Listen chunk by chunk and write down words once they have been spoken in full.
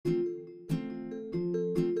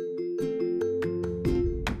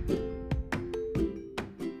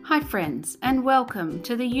Hi friends, and welcome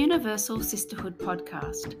to the Universal Sisterhood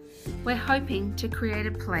podcast. We're hoping to create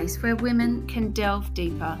a place where women can delve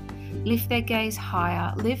deeper, lift their gaze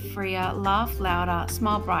higher, live freer, laugh louder,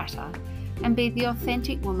 smile brighter, and be the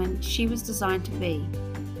authentic woman she was designed to be.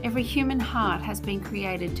 Every human heart has been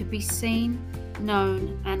created to be seen,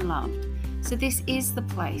 known, and loved. So this is the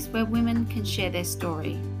place where women can share their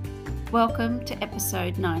story. Welcome to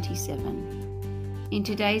episode 97. In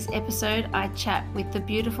today's episode, I chat with the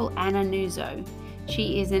beautiful Anna Nuzzo.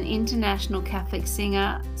 She is an international Catholic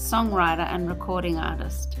singer, songwriter, and recording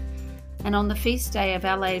artist. And on the feast day of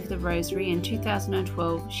Our Lady of the Rosary in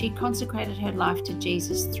 2012, she consecrated her life to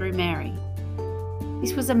Jesus through Mary.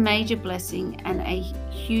 This was a major blessing and a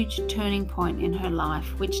huge turning point in her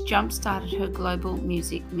life, which jump-started her global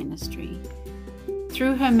music ministry.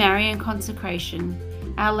 Through her Marian consecration,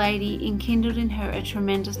 Our Lady enkindled in her a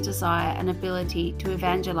tremendous desire and ability to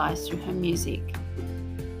evangelize through her music,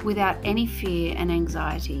 without any fear and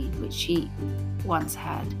anxiety which she once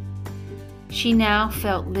had. She now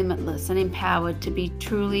felt limitless and empowered to be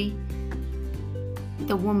truly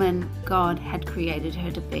the woman God had created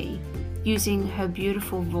her to be, using her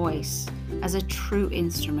beautiful voice as a true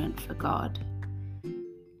instrument for God.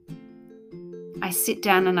 I sit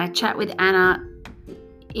down and I chat with Anna.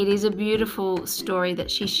 It is a beautiful story that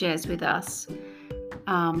she shares with us,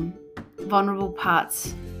 vulnerable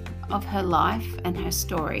parts of her life and her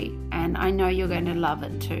story, and I know you're going to love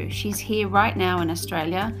it too. She's here right now in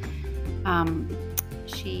Australia.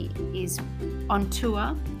 She is on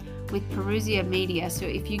tour with Perusia Media, so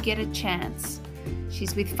if you get a chance,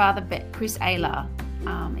 she's with Father Chris Ayler.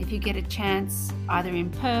 If you get a chance, either in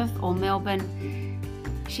Perth or Melbourne,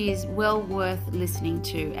 she is well worth listening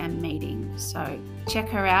to and meeting. So check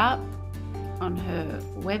her out on her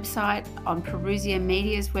website, on Perusia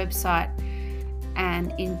Media's website,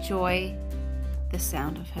 and enjoy the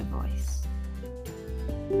sound of her voice.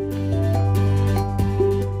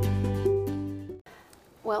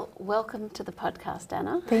 Well, welcome to the podcast,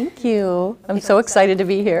 Anna. Thank you. I'm so excited to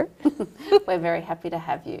be here. We're very happy to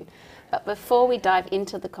have you. But before we dive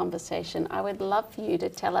into the conversation, I would love for you to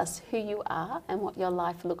tell us who you are and what your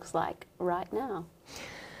life looks like right now.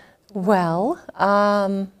 Well,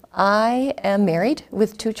 I am married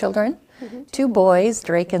with two children, two boys,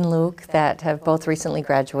 Drake and Luke, that have both recently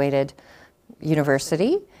graduated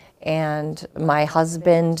university. And my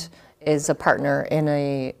husband is a partner in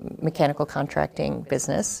a mechanical contracting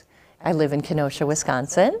business. I live in Kenosha,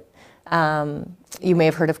 Wisconsin. You may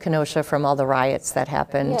have heard of Kenosha from all the riots that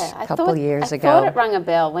happened a couple years ago. I thought it rang a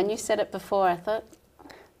bell. When you said it before, I thought...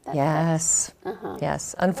 Yes.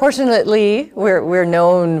 Unfortunately, we're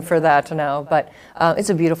known for that now, but it's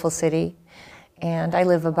a beautiful city. And I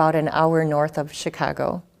live about an hour north of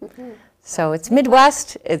Chicago. So it's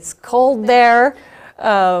Midwest, it's cold there,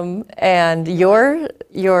 and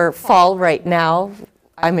your fall right now,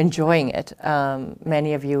 I'm enjoying it.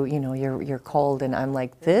 Many of you, you're cold, and I'm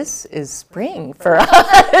like, this is spring for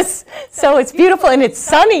us. So it's beautiful, and it's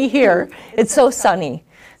sunny here. It's so sunny.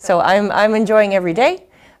 So I'm enjoying every day.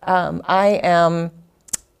 I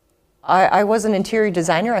was an interior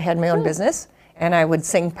designer. I had my own business, and I would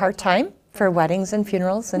sing part-time for weddings and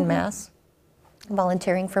funerals and Mass,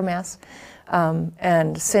 volunteering for Mass.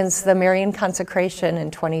 And since the Marian consecration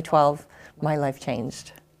in 2012, my life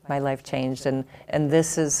changed. And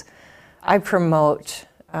this is, I promote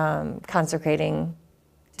consecrating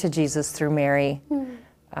to Jesus through Mary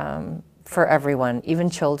for everyone, even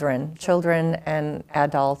children and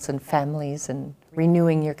adults and families, and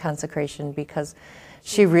renewing your consecration, because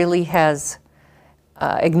she really has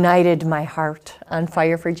ignited my heart on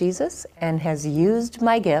fire for Jesus and has used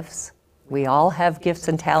my gifts. We all have gifts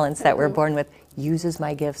and talents that we're born with, uses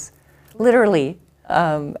my gifts literally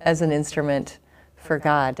as an instrument for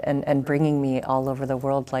God, and bringing me all over the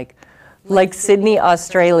world, like Sydney,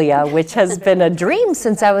 Australia, which has been a dream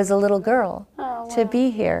since I was a little girl to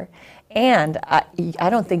be here. And I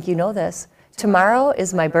don't think you know this. Tomorrow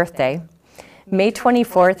is my birthday. May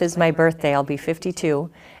 24th is my birthday. I'll be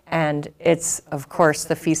 52. And it's, of course,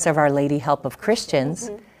 the Feast of Our Lady, Help of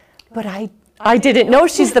Christians. But I didn't know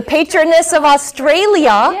she's the patroness of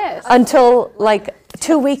Australia until like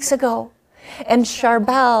 2 weeks ago. And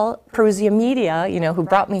Charbel, Perusia Media, who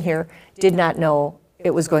brought me here, did not know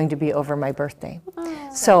it was going to be over my birthday.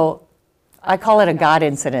 So I call it a God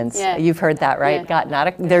incidence. You've heard that, right?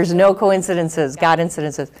 God, there's no coincidences, God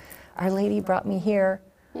incidences. Our Lady brought me here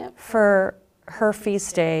for her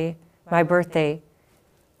feast day, my birthday,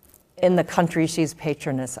 in the country she's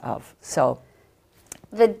patroness of. So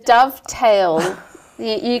the dovetail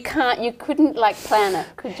You couldn't like plan it,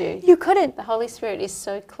 could you? You couldn't. The Holy Spirit is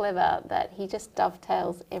so clever that he just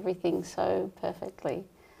dovetails everything so perfectly.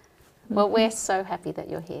 Well, we're so happy that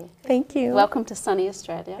you're here. Thank you. Welcome to sunny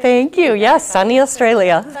Australia. Thank you. Yes, sunny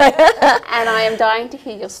Australia. And I am dying to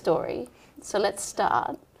hear your story. So let's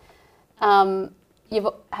start. Have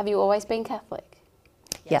you always been Catholic?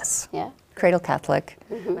 Yes. Yeah. Cradle Catholic.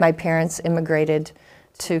 My parents immigrated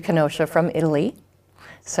to Kenosha from Italy.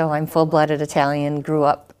 So I'm full-blooded Italian, grew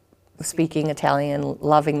up speaking Italian,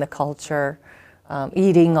 loving the culture,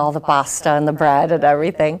 eating all the pasta and the bread and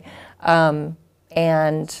everything.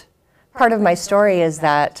 And part of my story is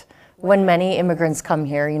that when many immigrants come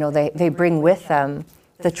here, you know, they bring with them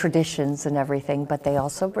the traditions and everything, but they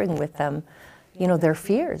also bring with them, you know, their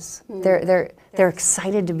fears. They're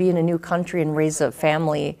excited to be in a new country and raise a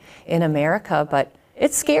family in America, but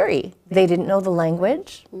it's scary. They didn't know the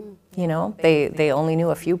language, you know, they only knew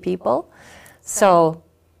a few people. So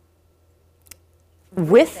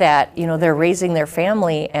with that, you know, they're raising their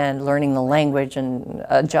family and learning the language and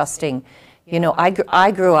adjusting. You know,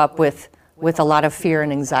 I grew up with a lot of fear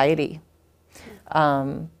and anxiety.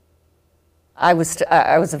 I was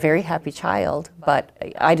a very happy child, but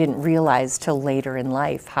I didn't realize till later in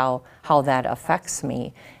life how that affects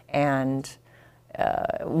me. And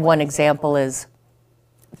one example is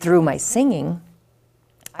through my singing,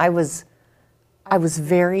 I was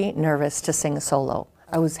very nervous to sing a solo.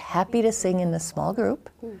 I was happy to sing in a small group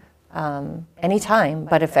anytime,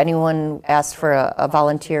 but if anyone asked for a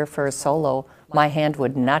volunteer for a solo, my hand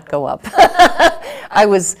would not go up. I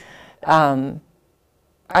was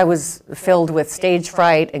filled with stage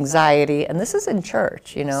fright, anxiety, and this is in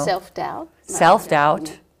church, you know. Self-doubt?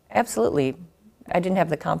 Self-doubt, absolutely. I didn't have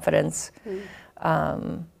the confidence.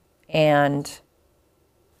 And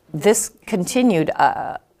this continued.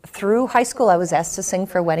 Through high school, I was asked to sing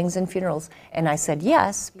for weddings and funerals, and I said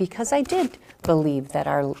yes, because I did believe that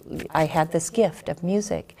I had this gift of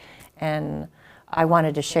music, and I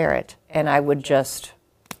wanted to share it. And I would just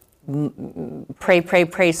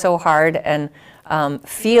pray so hard and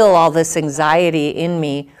feel all this anxiety in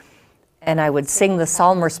me, and I would sing the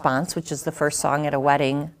psalm response, which is the first song at a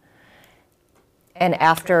wedding, and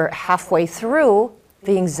after halfway through,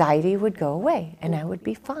 the anxiety would go away, and I would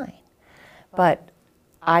be fine. But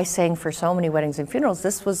I sang for so many weddings and funerals.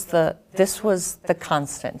 This was the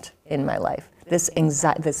constant in my life. This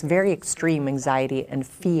very extreme anxiety and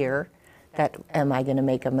fear that, am I going to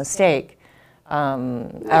make a mistake? How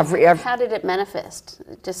did it manifest?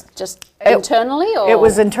 Just internally, or it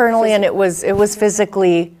was internally, and it was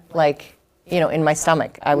physically, like, you know, in my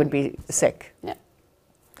stomach. I would be sick. Yeah.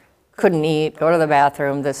 Couldn't eat, go to the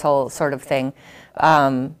bathroom, this whole sort of thing.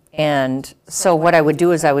 And so what I would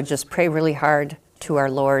do is I would just pray really hard to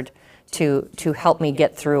our Lord to help me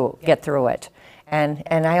get through it. And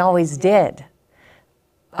I always did.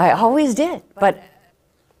 But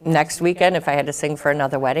next weekend, if I had to sing for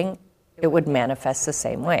another wedding, it would manifest the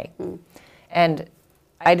same way. And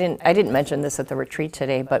I didn't mention this at the retreat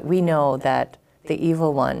today, but we know that the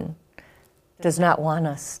evil one does not want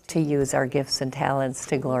us to use our gifts and talents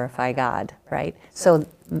to glorify God, right? So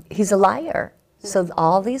he's a liar. So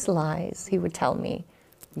all these lies, he would tell me,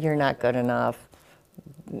 you're not good enough,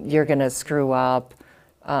 you're going to screw up,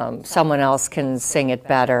 someone else can sing it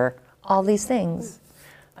better, all these things.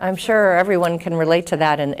 I'm sure everyone can relate to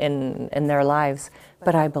that in their lives,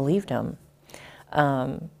 but I believed him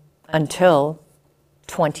until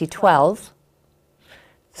 2012.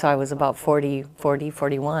 So I was about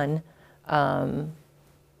 41.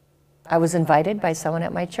 I was invited by someone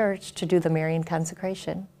at my church to do the Marian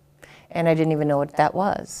consecration, and I didn't even know what that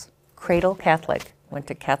was. Cradle Catholic. Went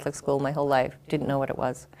to Catholic school my whole life, didn't know what it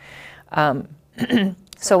was.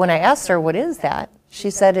 So when I asked her, what is that? She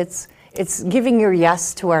said, it's giving your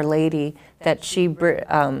yes to Our Lady, that she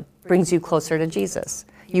brings you closer to Jesus.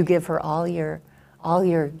 You give her all your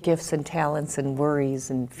gifts and talents and worries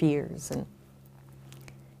and fears,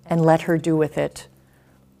 and let her do with it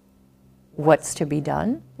what's to be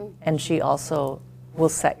done. And she also will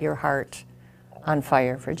set your heart on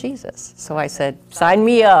fire for Jesus. So I said, sign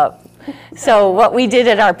me up. So what we did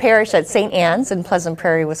at our parish at St. Anne's in Pleasant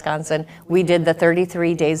Prairie, Wisconsin, we did the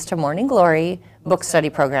 33 Days to Morning Glory book study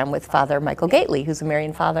program with Father Michael Gately, who's a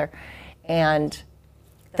Marian father. And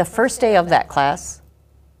the first day of that class,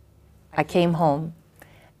 I came home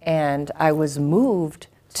and I was moved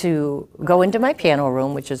to go into my piano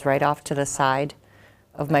room, which is right off to the side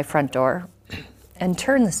of my front door, and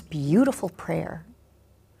turn this beautiful prayer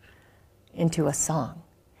into a song.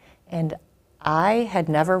 And I had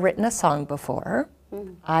never written a song before.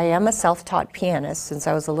 I am a self-taught pianist. Since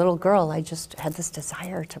I was a little girl, I just had this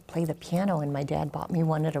desire to play the piano, and my dad bought me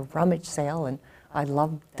one at a rummage sale, and I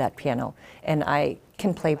loved that piano. And I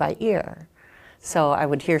can play by ear. So I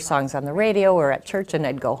would hear songs on the radio or at church, and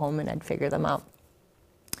I'd go home and I'd figure them out.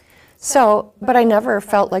 So, but I never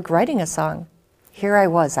felt like writing a song. Here I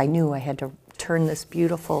was, I knew I had to turn this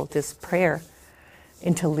prayer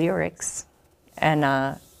into lyrics and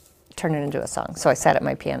turn it into a song. So I sat at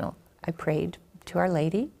my piano. I prayed to Our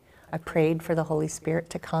Lady. I prayed for the Holy Spirit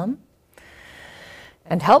to come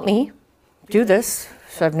and help me do this.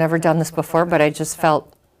 So I've never done this before, but I just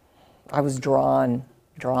felt I was drawn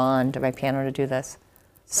to my piano to do this.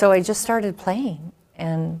 So I just started playing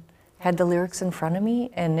and had the lyrics in front of me,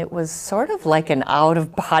 and it was sort of like an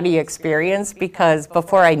out-of-body experience, because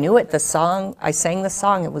before I knew it, I sang the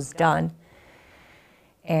song, it was done.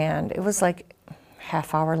 And it was like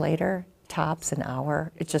half hour later, tops an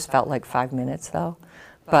hour. It just felt like 5 minutes though.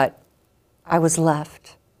 But I was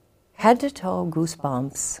left, head to toe,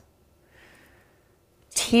 goosebumps,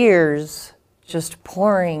 tears just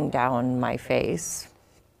pouring down my face.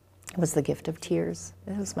 It was the gift of tears.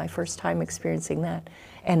 It was my first time experiencing that.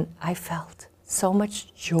 And I felt so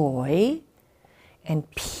much joy and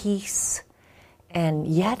peace, and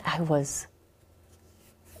yet I was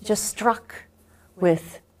just struck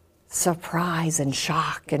with surprise and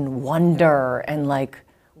shock and wonder and like,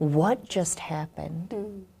 what just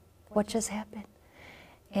happened? What just happened?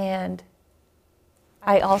 And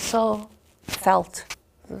I also felt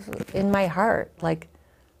in my heart, like,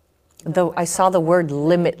 though I saw the word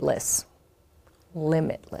limitless.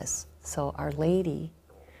 So Our Lady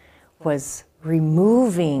was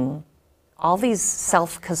removing all these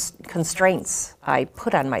self-constraints I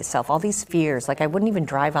put on myself, all these fears, like I wouldn't even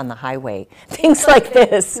drive on the highway, things like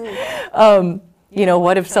this. You know,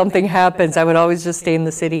 what if something happens? I would always just stay in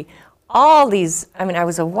the city. All these, I mean, I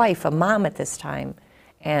was a wife, a mom at this time,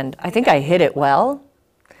 and I think I hid it well,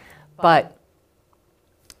 but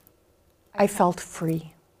I felt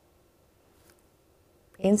free,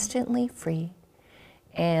 instantly free.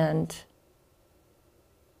 And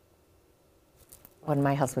when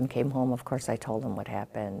my husband came home, of course, I told him what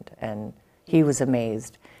happened, and he was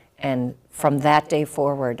amazed. And from that day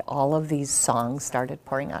forward, all of these songs started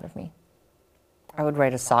pouring out of me. I would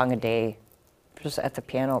write a song a day, just at the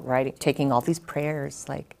piano, taking all these prayers,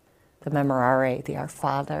 like the Memorare, the Our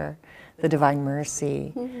Father, the Divine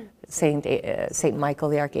Mercy, Saint Michael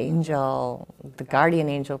the Archangel, the Guardian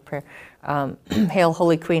Angel prayer, Hail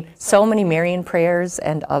Holy Queen, so many Marian prayers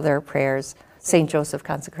and other prayers, Saint Joseph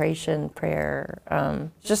consecration prayer,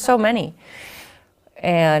 just so many.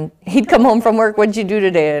 And he'd come home from work, what'd you do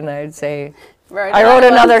today? And I'd say, I wrote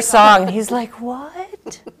another song. He's like,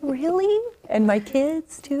 what? Really? And my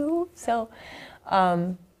kids too? So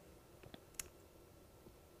it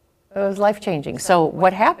was life-changing. So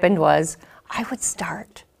what happened was I would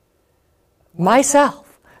start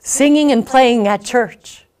myself singing and playing at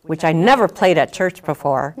church, which I never played at church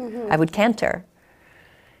before. I would cantor.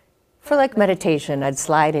 For like meditation, I'd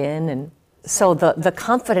slide in, and so the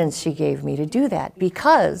confidence she gave me to do that,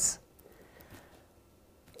 because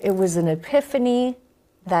it was an epiphany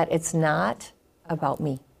that it's not about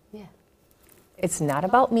me. Yeah. It's not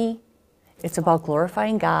about me. It's about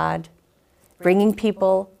glorifying God, bringing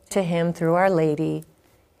people to Him through Our Lady.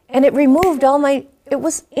 And it removed it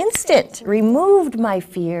was instant, removed my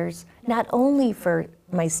fears, not only for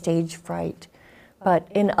my stage fright, but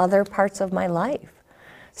in other parts of my life.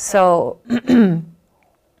 So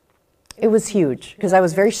it was huge, because I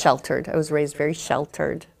was very sheltered. I was raised very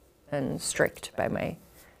sheltered and strict by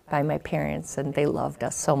my parents, and they loved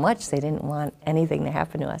us so much they didn't want anything to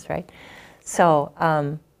happen to us, right? So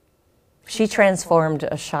she transformed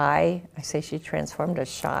a shy,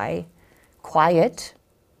 quiet,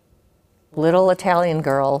 little Italian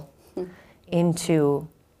girl into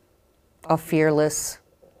a fearless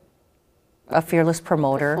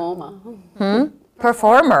promoter.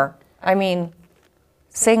 Performer. I mean,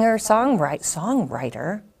 singer,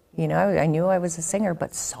 songwriter. You know, I knew I was a singer,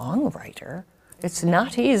 but songwriter, it's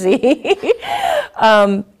not easy.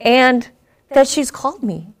 And that she's called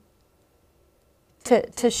me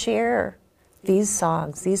to share these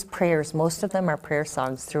songs, these prayers. Most of them are prayer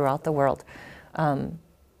songs throughout the world. And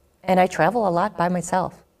I travel a lot by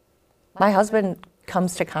myself. My husband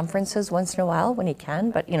comes to conferences once in a while when he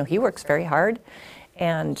can, but you know, he works very hard.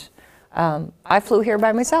 And I flew here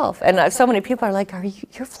by myself. And so many people are like,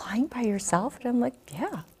 you're flying by yourself? And I'm like,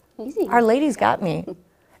 yeah. Easy. Our Lady's got me.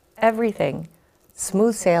 Everything.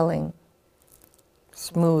 Smooth sailing.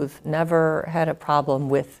 Smooth. Never had a problem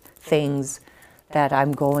with things that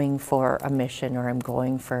I'm going for a mission, or I'm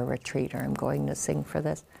going for a retreat, or I'm going to sing for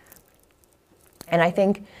this. And I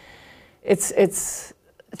think it's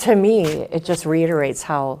to me, it just reiterates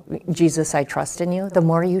how, Jesus, I trust in you. The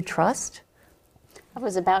more you trust, I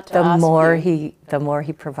was about to the ask more you, the more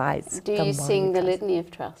he provides. do you sing the litany of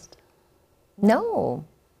trust? No,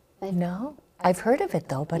 no. I've heard of it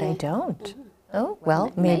though, but I don't. Oh,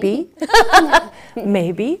 well, Maybe.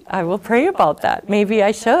 maybe I will pray about that. Maybe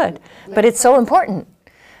I should. But it's so important.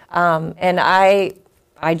 And I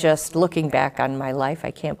just, looking back on my life,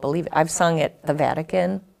 I can't believe it. I've sung at the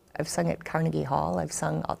Vatican. I've sung at Carnegie Hall. I've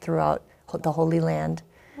sung throughout the Holy Land,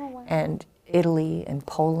 and Italy and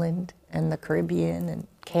Poland and the Caribbean and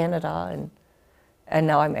Canada, and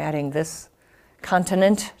now I'm adding this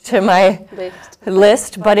continent to my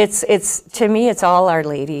list. But it's to me, it's all Our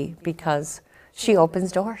Lady, because she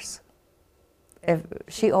opens doors. If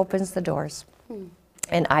she opens the doors,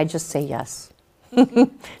 and I just say yes.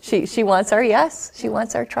 She wants our yes. She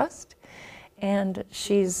wants our trust, and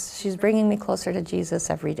she's bringing me closer to Jesus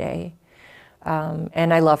every day,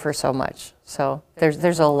 and I love her so much. So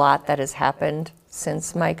there's a lot that has happened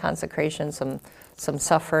since my consecration, some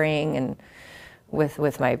suffering, and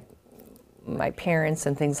with my parents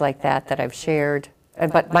and things like that I've shared.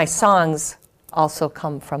 But my songs also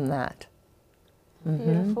come from that.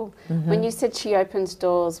 Beautiful. When you said she opens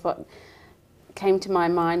doors, what came to my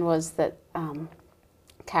mind was that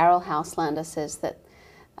Carol Houselander says that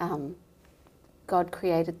God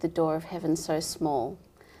created the door of heaven so small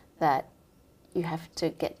that you have to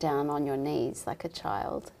get down on your knees like a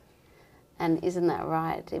child. And isn't that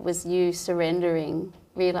right? It was you surrendering,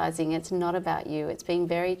 realizing it's not about you. It's being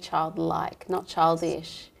very childlike, not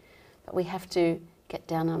childish. But we have to get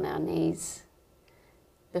down on our knees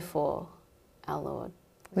before our Lord.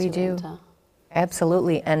 We do. Enter.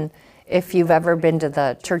 Absolutely. And if you've ever been to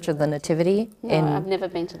the Church of the Nativity, No, I've never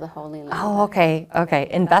been to the Holy Land. Oh, okay,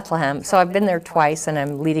 in Bethlehem. So I've been there twice, and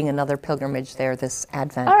I'm leading another pilgrimage there this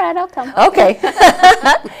Advent. All right, I'll come. Okay.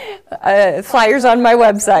 Flyers on my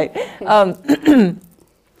website.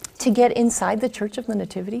 To get inside the Church of the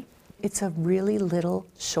Nativity, it's a really little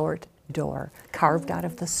short door carved out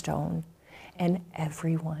of the stone, and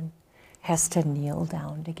everyone has to kneel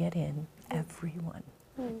down to get in. Everyone.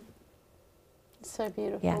 It's so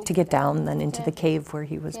beautiful. Yeah, to get down then into the cave where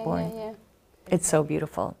he was born. Yeah. It's so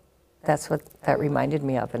beautiful. That's what that reminded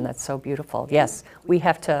me of, and that's so beautiful. Yes, we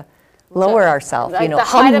have to lower ourselves, Like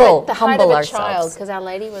humble height of a ourselves. child, because Our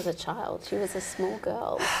Lady was a child. She was a small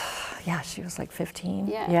girl. Yeah, she was like 15.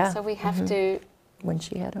 Yeah. So we have to. When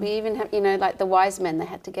she had him. We even have, like the wise men, they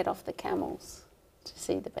had to get off the camels to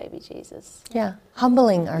see the baby Jesus. Yeah,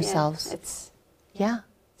 humbling ourselves. Yeah,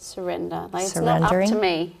 it's Surrendering. surrender. Like, it's not up to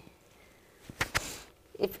me.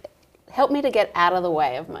 Help me to get out of the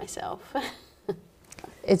way of myself.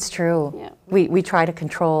 It's true. Yeah. We try to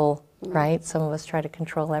control, right? Some of us try to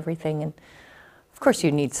control everything, and of course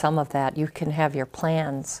you need some of that. You can have your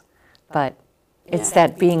plans, but it's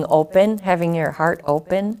that being open, having your heart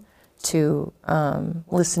open to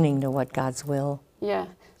listening to what God's will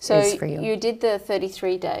is for you. You did the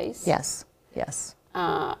 33 days. Yes.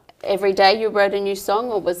 Every day you wrote a new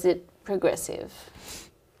song, or was it progressive?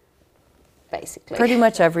 Basically. Pretty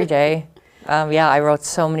much every day. I wrote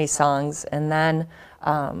so many songs, and then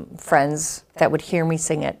friends that would hear me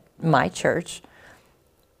sing at my church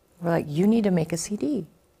were like, "You need to make a CD."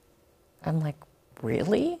 I'm like,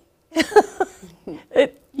 "Really?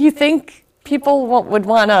 You think people would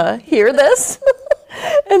want to hear this?"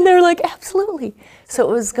 And they're like, "Absolutely." So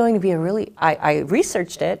it was going to be I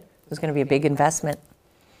researched it. It was going to be a big investment.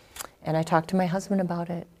 And I talked to my husband about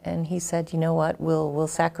it, and he said, "You know what, we'll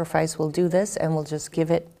sacrifice, we'll do this, and we'll just give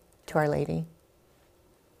it to Our Lady."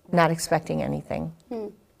 Not expecting anything.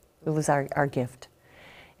 It was our gift.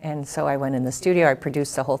 And so I went in the studio, I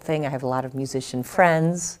produced the whole thing. I have a lot of musician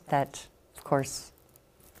friends that, of course,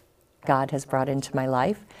 God has brought into my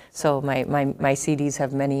life. So my CDs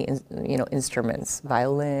have many instruments,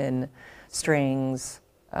 violin, strings,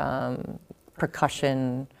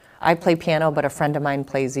 percussion. I play piano, but a friend of mine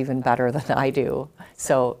plays even better than I do.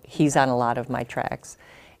 So he's on a lot of my tracks.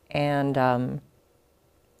 And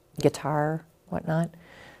guitar, whatnot.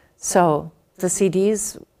 So the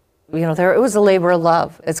CDs, it was a labor of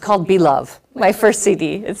love. It's called Be Love, my first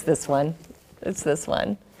CD. It's this one.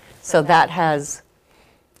 So that has...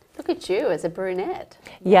 Look at you as a brunette.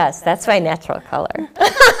 Yes, that's my natural color.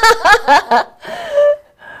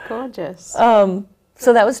 Gorgeous.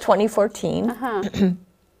 So that was 2014.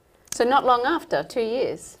 So not long after, 2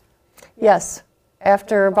 years. Yes.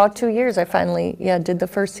 After about 2 years, I finally did the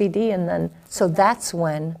first CD, and then, so that's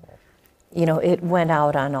when you know, it went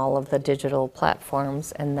out on all of the digital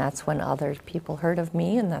platforms, and that's when other people heard of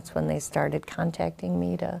me, and that's when they started contacting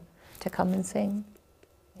me to come and sing.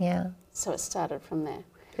 Yeah. So it started from there.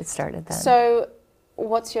 It started then. So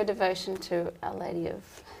what's your devotion to Our Lady of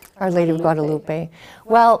Our Lady of Guadalupe?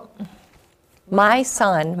 Well, my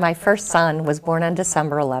first son, was born on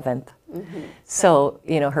December 11th. Mm-hmm. So,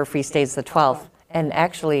 you know, her feast day is the 12th. And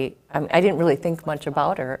actually, I didn't really think much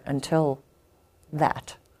about her until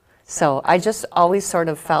that. So I just always sort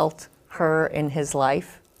of felt her in his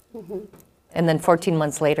life. Mm-hmm. And then 14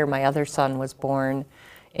 months later, my other son was born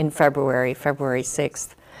in February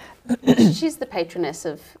 6th. She's the patroness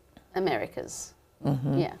of Americas.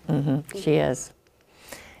 Mm-hmm. Yeah. Mm-hmm. She is.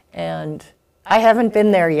 And I haven't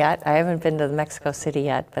been there yet. I haven't been to Mexico City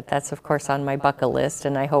yet, but that's, of course, on my bucket list,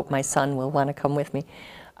 and I hope my son will want to come with me.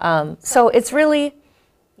 So it's really,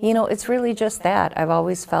 you know, it's really just that. I've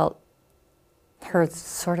always felt her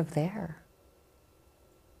sort of there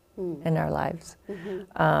in our lives.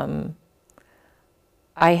 Mm-hmm.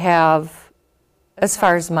 I have, as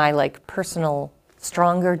far as my like personal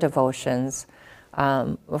stronger devotions,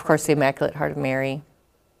 of course, the Immaculate Heart of Mary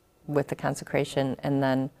with the consecration, and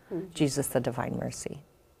then Jesus the Divine Mercy.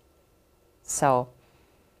 So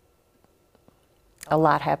a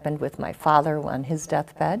lot happened with my father on his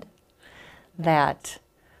deathbed that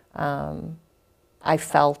I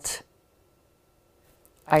felt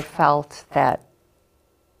that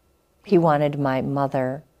he wanted my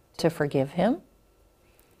mother to forgive him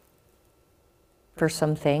for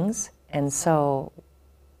some things, and so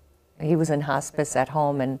he was in hospice at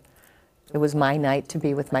home, and it was my night to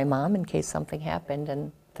be with my mom in case something happened,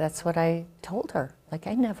 and that's what I told her. Like,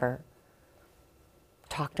 I never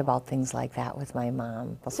talked about things like that with my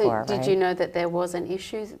mom before. So did you know that there was an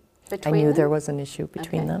issue between them? I knew them? there was an issue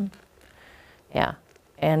between them. Yeah.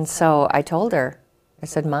 And so I told her, I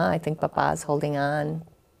said, Ma, I think Papa's holding on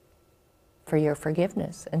for your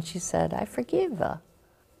forgiveness. And she said, I forgive her.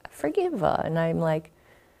 I forgive her. And I'm like,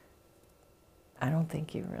 I don't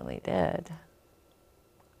think you really did.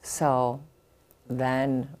 So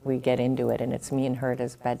then we get into it, and it's me and her at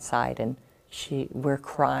his bedside, and we're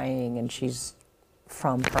crying, and she's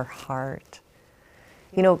from her heart.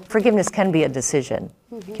 You know, forgiveness can be a decision.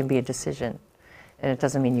 Mm-hmm. It can be a decision. And it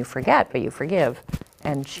doesn't mean you forget, but you forgive.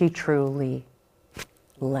 And she truly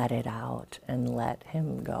let it out and let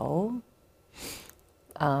him go.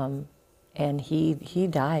 And he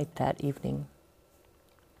died that evening.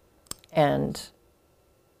 And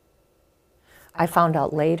I found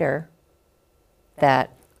out later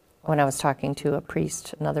that when I was talking to a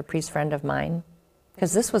priest, another priest friend of mine,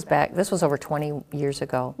 because this was over 20 years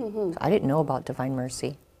ago. Mm-hmm. So I didn't know about Divine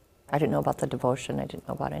Mercy. I didn't know about the devotion. I didn't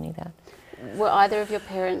know about any of that. Were either of your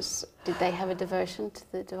parents, did they have a devotion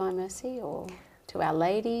to the Divine Mercy or to Our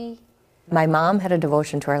Lady? My mom had a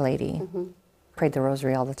devotion to Our Lady. Mm-hmm. Prayed the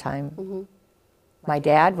rosary all the time. Mm-hmm. My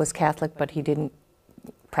dad was Catholic, but he didn't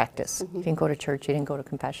practice. Mm-hmm. He didn't go to church. He didn't go to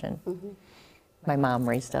confession. Mm-hmm. My mom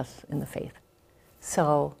raised us in the faith.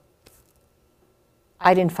 So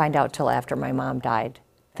I didn't find out till after my mom died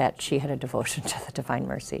that she had a devotion to the Divine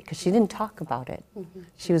Mercy, because she didn't talk about it. Mm-hmm.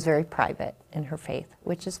 She was very private in her faith,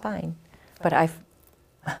 which is fine. But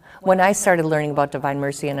when I started learning about Divine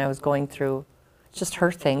Mercy and I was going through just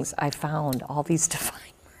her things, I found all these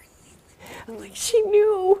Divine Mercies. I'm like, she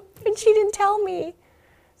knew, and she didn't tell me.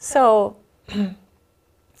 So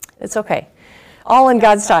it's okay. All in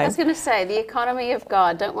God's time. I was going to say, the economy of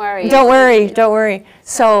God, don't worry. Don't worry, don't worry.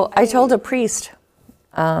 So I told a priest,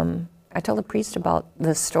 about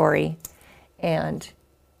this story, and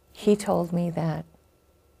he told me that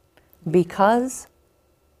because,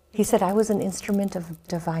 he said, I was an instrument of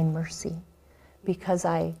Divine Mercy because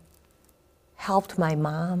I helped my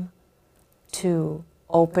mom to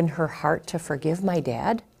open her heart to forgive my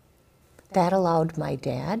dad. That allowed my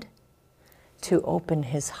dad to open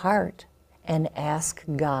his heart and ask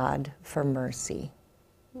God for mercy.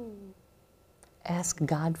 Ask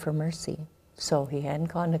God for mercy. So he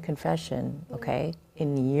hadn't gone to confession, okay,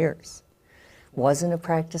 in years. Wasn't a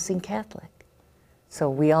practicing Catholic. So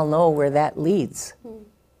we all know where that leads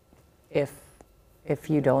if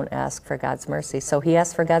you don't ask for God's mercy. So he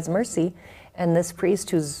asked for God's mercy, and this priest,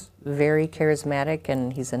 who's very charismatic,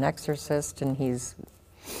 and he's an exorcist, and he's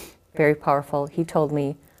very powerful, he told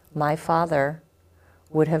me, my father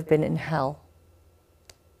would have been in hell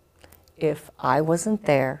if I wasn't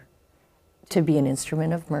there to be an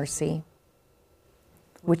instrument of mercy,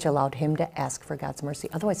 which allowed him to ask for God's mercy.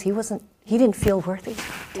 Otherwise, he didn't feel worthy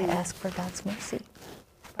to ask for God's mercy.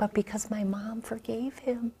 But because my mom forgave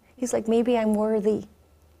him, he's like, maybe I'm worthy.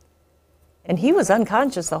 And he was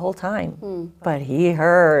unconscious the whole time, but he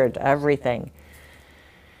heard everything.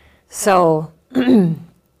 So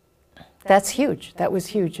that's huge. That was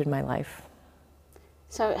huge in my life.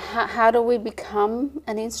 So how do we become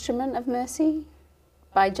an instrument of mercy?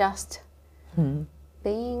 By just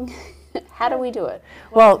being? How do we do it?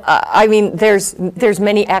 Well, I mean, there's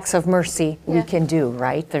many acts of mercy we can do,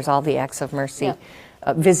 right? There's all the acts of mercy.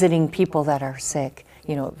 Visiting people that are sick,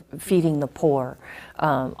 you know, feeding the poor,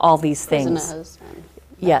 all these things. Prisoners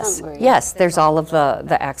Yes, hungry. yes, there's all of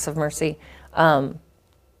the acts of mercy. And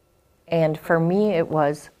for me it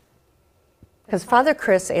was, because Father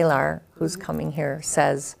Chris Alar, who's coming here,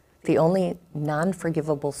 says the only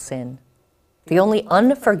non-forgivable sin, the only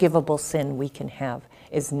unforgivable sin we can have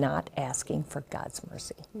is not asking for God's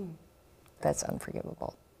mercy. That's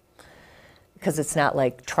unforgivable. Because it's not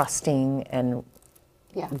like trusting and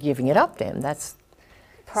giving it up to Him. That's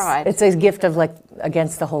pride. It's a gift of like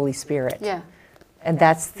against the Holy Spirit. Yeah. And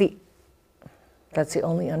that's the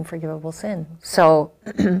only unforgivable sin. So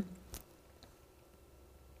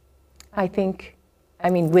I think, I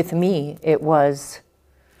mean, with me, it was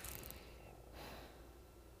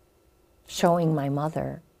showing my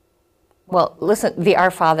mother. Well, listen, the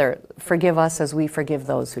Our Father, forgive us as we forgive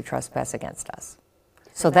those who trespass against us.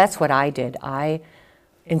 So that's what I did. I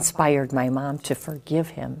inspired my mom to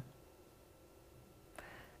forgive him.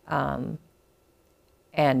 And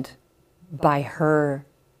by her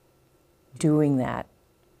doing that,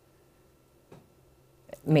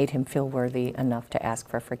 made him feel worthy enough to ask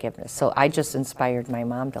for forgiveness. So I just inspired my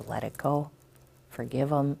mom to let it go,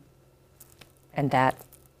 forgive him, and that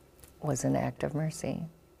was an act of mercy.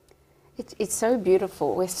 It's so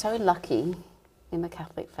beautiful. We're so lucky in the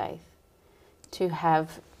Catholic faith to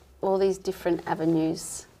have all these different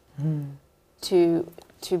avenues to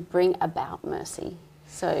bring about mercy.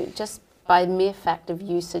 So just by mere fact of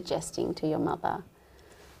you suggesting to your mother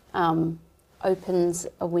opens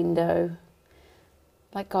a window.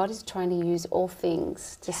 Like God is trying to use all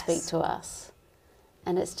things to speak to us.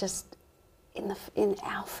 And it's just, in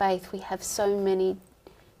our faith, we have so many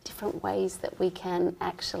different ways that we can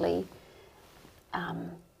actually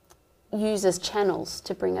use as channels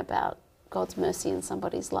to bring about God's mercy in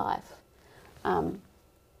somebody's life. And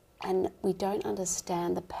we don't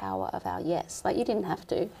understand the power of our yes. Like, you didn't have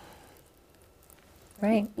to.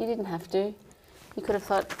 Right. You didn't have to. You could have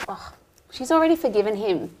thought, oh, she's already forgiven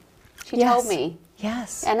him. She told me.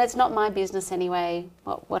 Yes. And it's not my business anyway,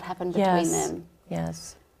 what happened between them.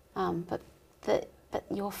 Yes. But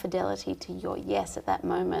your fidelity to your yes at that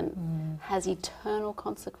moment has eternal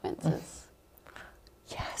consequences.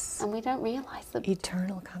 Yes. And we don't realise the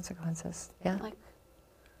eternal consequences. Yeah. Like,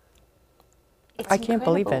 it's I can't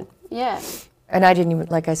believe it. Yeah. And I didn't even,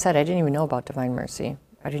 like I said, I didn't even know about divine mercy.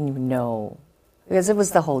 I didn't even know. Because it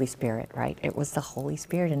was the Holy Spirit, right? It was the Holy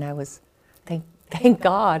Spirit, and I was, thank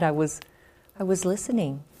God, I was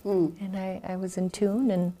listening, and I was in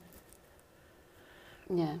tune, and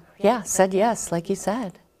said yes, like you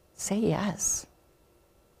said. Say yes.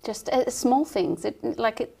 Just small things.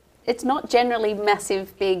 It's not generally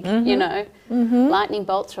massive, big, you know, lightning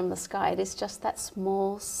bolts from the sky. It is just that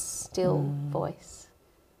small, still voice.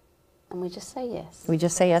 And we just say yes. We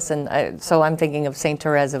just say yes, and so I'm thinking of Saint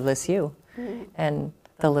Therese of Lisieux, and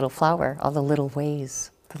the little flower, all the little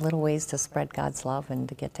ways to spread God's love and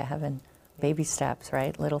to get to heaven. Baby steps,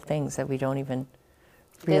 right? Little things that we don't even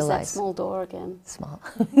realize. There's that small door again. Small.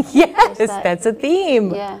 Yes, that's a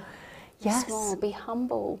theme. Yeah. Yes. Small, be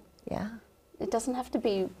humble. Yeah. It doesn't have to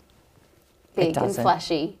be big and doesn't.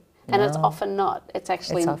 flashy. And it's No. often not. It's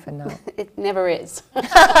actually... It's often not. It never is.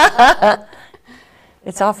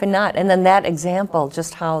 It's often not. And then that example,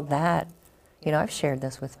 just how that, you know, I've shared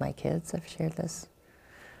this with my kids. I've shared this.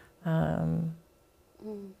 And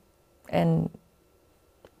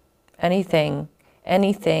anything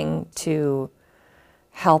to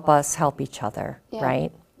help us help each other,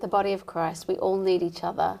 right? The body of Christ, we all need each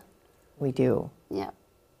other. We do. Yeah,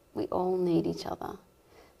 we all need each other.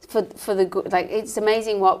 For the good, like, it's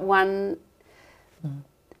amazing what one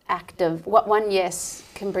what one yes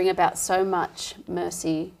can bring about so much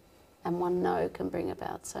mercy, and one no can bring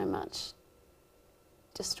about so much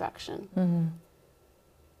destruction.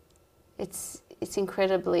 It's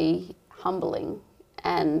incredibly humbling,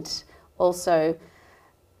 and also,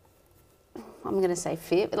 I'm going to say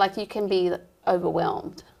fear. Like, you can be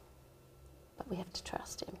overwhelmed, but we have to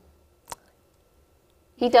trust Him.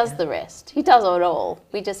 He does the rest. He does it all.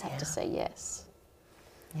 We just have to say yes.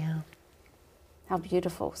 Yeah. How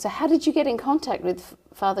beautiful. So how did you get in contact with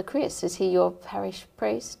Father Chris? Is he your parish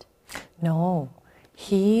priest? No,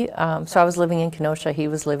 So I was living in Kenosha. He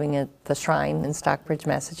was living at the Shrine in Stockbridge,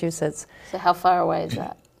 Massachusetts. So how far away is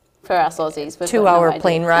that for us Aussies? 2-hour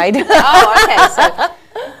plane ride. Oh, okay. So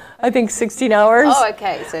I think 16 hours. Oh,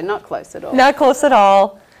 okay. So not close at all. Not close at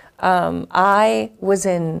all. I was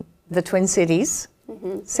in the Twin Cities,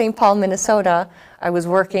 St. Paul, Minnesota. I was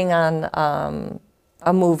working on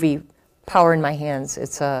a movie, Power in My Hands.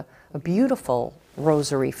 It's a beautiful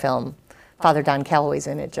rosary film. Father Don Calloway's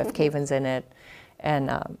in it, Jeff Caven's in it.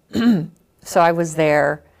 And so I was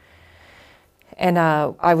there, and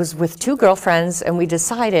I was with 2 girlfriends, and we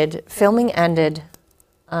decided, filming ended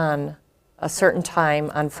on a certain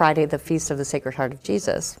time on Friday, the Feast of the Sacred Heart of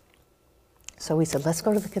Jesus. So we said, let's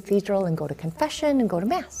go to the cathedral and go to confession and go to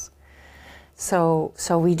Mass. So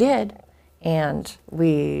we did, and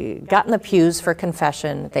we got in the pews for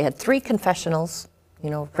confession. They had 3 confessionals,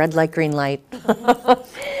 red light, green light.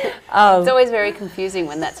 It's always very confusing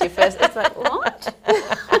when that's your first. It's like, what?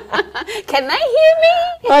 Can they hear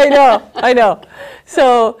me? I know.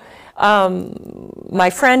 So my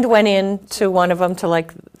friend went in to one of them, to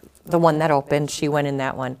like the one that opened. She went in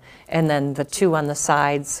that one. And then the 2 on the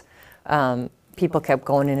sides, people kept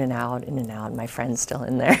going in and out, and my friend's still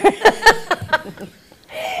in there.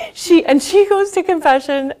 She goes to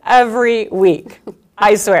confession every week.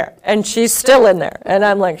 I swear. And she's still in there. And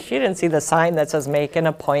I'm like, she didn't see the sign that says make an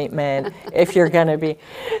appointment if you're going to be.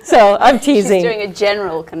 So I'm teasing. She's doing a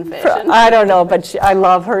general confession. I don't know, but I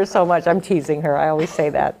love her so much. I'm teasing her. I always say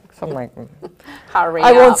that. So I'm like, hurry I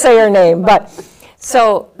up. won't say her name. But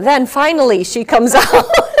so then finally she comes out.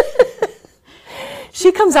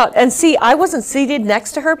 She comes out. And see, I wasn't seated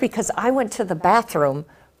next to her because I went to the bathroom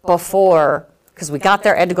before, because we got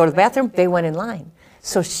there, I had to go to the bathroom. They went in line.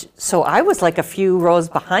 So I was like a few rows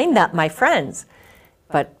behind my friends.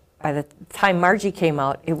 But by the time Margie came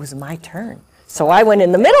out, it was my turn. So I went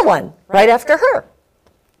in the middle one, right after her.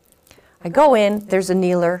 I go in, there's a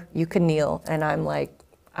kneeler, you can kneel, and I'm like,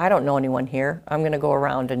 I don't know anyone here. I'm going to go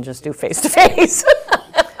around and just do face-to-face.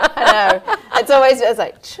 I know. It's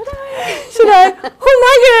like, should I? Should I? Who am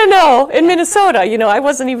I going to know in Minnesota? I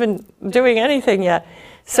wasn't even doing anything yet.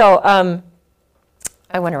 So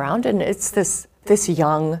I went around, and it's this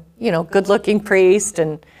young, good-looking priest,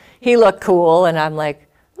 and he looked cool, and I'm like,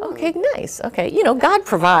 okay, nice, okay, God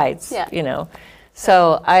provides,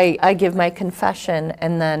 So I give my confession,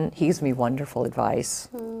 and then he gives me wonderful advice,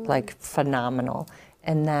 like phenomenal.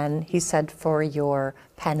 And then he said, for your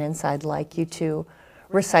penance, I'd like you to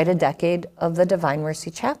recite a decade of the Divine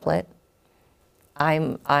Mercy Chaplet.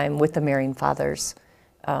 I'm with the Marian Fathers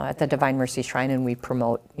at the Divine Mercy Shrine, and we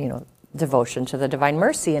promote, devotion to the Divine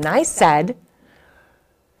Mercy. And I said,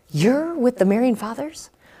 you're with the Marian Fathers?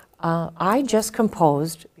 I just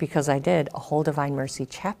composed, because I did, a whole Divine Mercy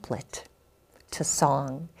chaplet to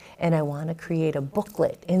song, and I want to create a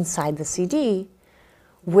booklet inside the CD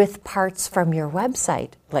with parts from your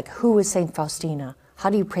website, like who is St. Faustina? How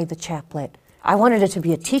do you pray the chaplet? I wanted it to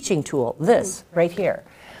be a teaching tool, this right here.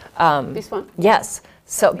 This one? Yes.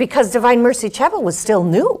 So, because Divine Mercy Chaplet was still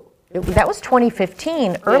new. That was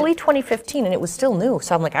 2015, early 2015, and it was still new.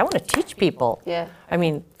 So I'm like, I want to teach people. Yeah. I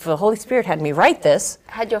mean, the Holy Spirit had me write this.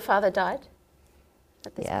 Had your father died?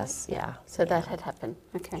 At this Yes, point? yeah. So that had happened.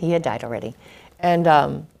 Okay. He had died already.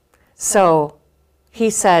 And so he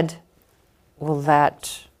said, well,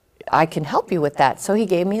 I can help you with that. So he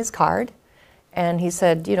gave me his card, and he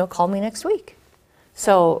said, call me next week.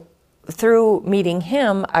 So through meeting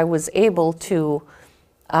him, I was able to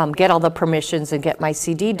get all the permissions and get my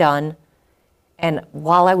CD done. And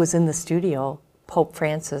while I was in the studio, Pope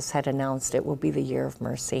Francis had announced it will be the Year of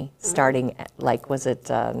Mercy, starting was it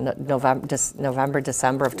November,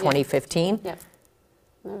 December of 2015? Yeah.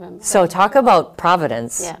 November. So talk about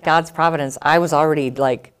providence, Yeah. God's providence. I was already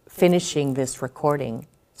finishing this recording,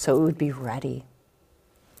 so it would be ready.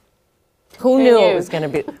 Who knew it was going to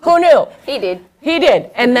be? Who knew? He did. He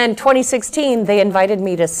did. And then 2016, they invited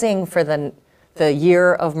me to sing for the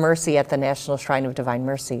Year of Mercy at the National Shrine of Divine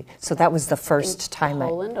Mercy. So that was the first time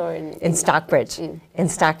Poland or in Stockbridge, in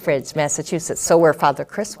Stockbridge, Massachusetts. So where Father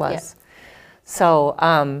Chris was. Yeah.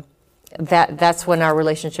 So that's when our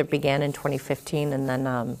relationship began in 2015, and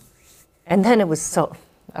then it was so.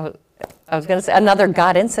 I was going to say another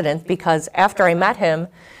God incident, because after I met him,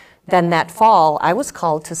 then that fall I was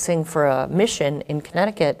called to sing for a mission in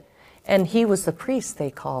Connecticut, and he was the priest they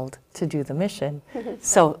called to do the mission.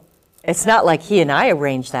 So it's not like he and I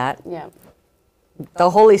arranged that. Yeah. The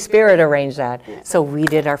Holy Spirit arranged that. Yeah. So we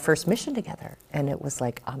did our first mission together, and it was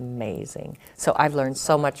amazing. So I've learned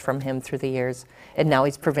so much from him through the years, and now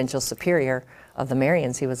he's provincial superior of the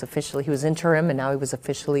Marians. He was interim, and now he was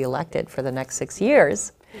officially elected for the next 6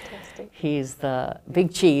 years. Fantastic. He's the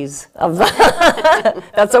big cheese of the,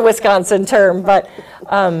 that's a Wisconsin term, but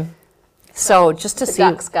so just to see.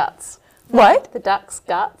 The duck's guts. What? The duck's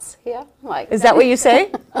guts here. Like, is that what you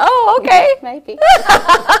say? Oh, okay. Maybe.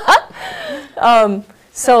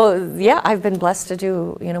 So yeah, I've been blessed to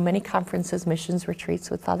do, many conferences, missions, retreats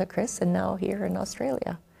with Father Chris, and now here in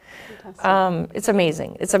Australia. Fantastic. It's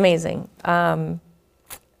amazing. It's amazing.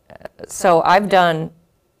 So I've done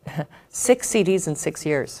 6 CDs in 6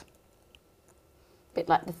 years. Bit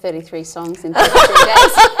like the 33 songs in 33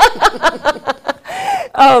 days.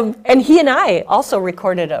 And he and I also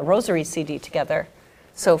recorded a Rosary CD together.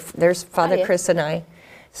 So there's Father Chris and I.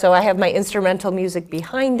 So I have my instrumental music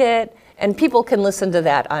behind it, and people can listen to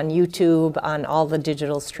that on YouTube, on all the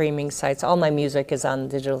digital streaming sites. All my music is on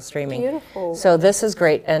digital streaming. Beautiful. So this is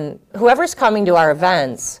great. And whoever's coming to our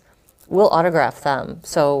events, we'll autograph them.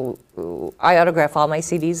 So I autograph all my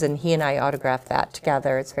CDs, and he and I autograph that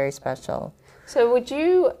together. It's very special. So would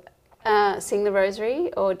you sing the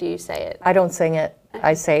Rosary, or do you say it? I don't sing it.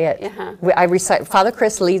 I say it. Uh-huh. I recite. Father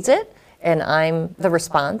Chris leads it, and I'm the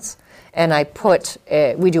response. And I put,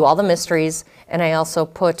 we do all the mysteries, and I also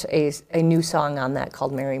put a new song on that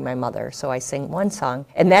called Mary, My Mother. So I sing one song.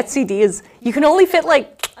 And that CD is, you can only fit I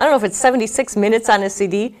don't know if it's 76 minutes on a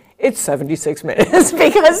CD. It's 76 minutes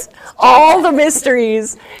because all the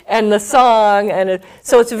mysteries and the song.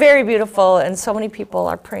 So it's very beautiful, and so many people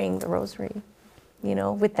are praying the Rosary,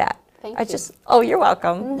 with that. Thank you. Oh, you're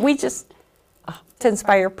welcome. We just, to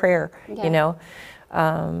inspire prayer,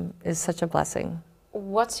 is such a blessing.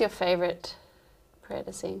 What's your favorite prayer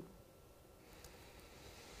to sing?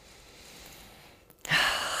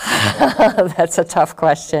 That's a tough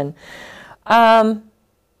question.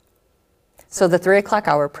 So the 3 o'clock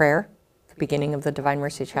hour prayer, the beginning of the Divine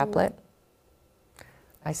Mercy Chaplet,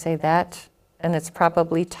 I say that, and it's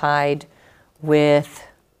probably tied with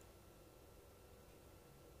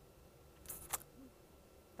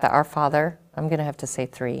the Our Father. I'm going to have to say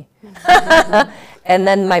 3. And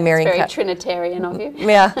then my Marian... It's very Trinitarian of you.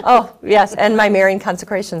 Yeah. Oh, yes. And my Marian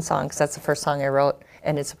consecration song, because that's the first song I wrote,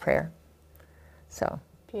 and it's a prayer. So.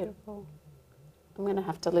 Beautiful. I'm going to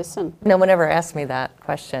have to listen. No one ever asked me that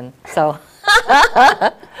question. So.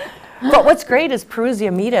 But what's great is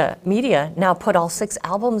Perusia Media now put all 6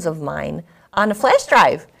 albums of mine on a flash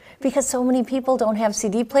drive, because so many people don't have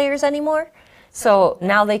CD players anymore. So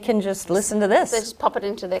now they can just listen to this. They just pop it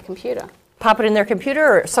into their computer. Pop it in their computer,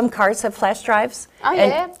 or some cars have flash drives. Oh,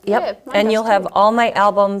 yeah. Yep. Yeah, and you'll have all my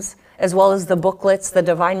albums, as well as the booklets. The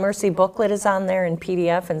Divine Mercy booklet is on there in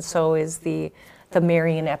PDF, and so is the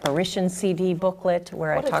Marian Apparition CD booklet,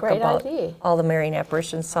 where I talk about all the Marian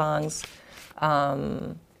Apparition songs.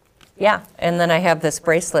 Yeah, and then I have this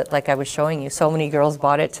bracelet, like I was showing you. So many girls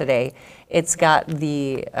bought it today. It's got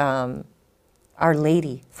the Our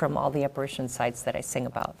Lady from all the apparition sites that I sing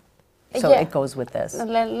about. So it goes with this.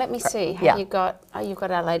 Let me see. You've got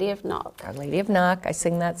Our Lady of Knock. Our Lady of Knock, I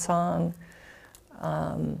sing that song.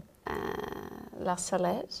 La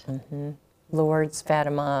Salette. Mm-hmm. Lourdes,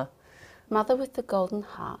 Fatima. Mother with the Golden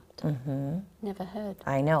Heart. Mm-hmm. Never heard.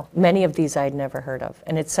 I know. Many of these I'd never heard of.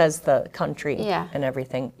 And it says the country and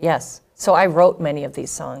everything. Yes. So I wrote many of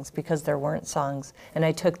these songs because there weren't songs. And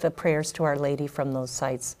I took the prayers to Our Lady from those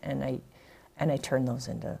sites, and I turned those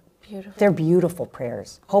into... Beautiful. They're beautiful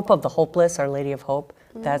prayers. Hope of the Hopeless, Our Lady of Hope.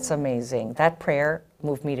 That's amazing. That prayer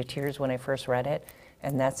moved me to tears when I first read it,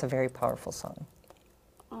 and that's a very powerful song.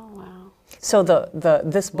 Oh, wow. So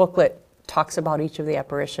this booklet talks about each of the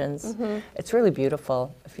apparitions. Mm-hmm. It's really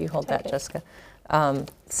beautiful. If you hold that, Jessica.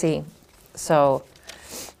 See, so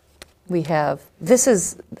we have, this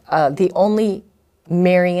is the only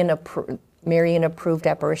Marian-approved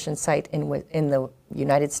apparition site in the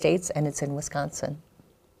United States, and it's in Wisconsin.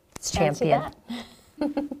 It's Champion.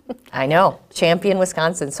 I know, Champion,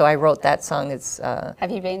 Wisconsin. So I wrote that song. It's.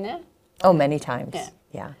 Have you been there? Oh, many times.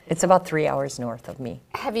 Yeah. It's about 3 hours north of me.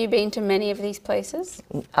 Have you been to many of these places?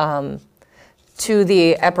 To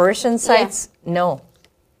the apparition sites? Yeah. No,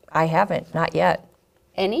 I haven't. Not yet.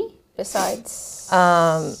 Any besides?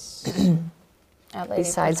 Our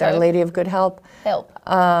Lady of Good Help. Well,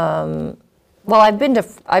 I've been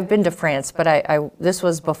to France, but this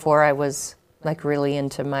was before I was really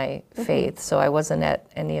into my faith, so I wasn't at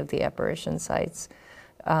any of the apparition sites.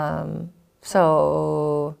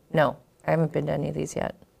 So no, I haven't been to any of these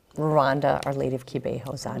yet. Rwanda, Our Lady of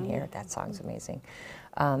Kibeho's on here. That song's amazing.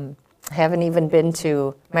 I haven't even been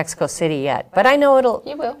to Mexico City yet, but I know it'll.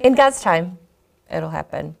 You will. In God's time, it'll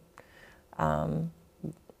happen.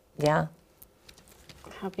 Yeah.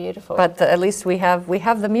 How beautiful. But at least we have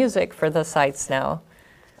the music for the sites now.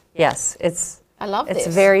 Yes, it's. I love this.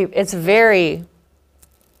 It's very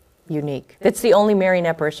unique. It's the only Marian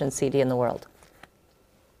apparition CD in the world.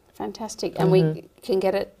 Fantastic. And we can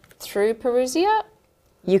get it through Perusia?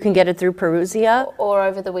 You can get it through Perusia. Or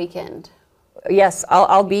over the weekend? Yes,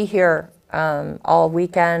 I'll be here all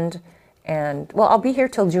weekend. And, well, I'll be here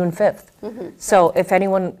till June 5th. So if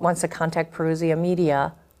anyone wants to contact Perusia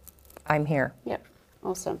Media, I'm here. Yep,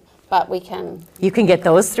 awesome. But we can... You can get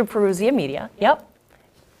those through Perusia Media. Yep.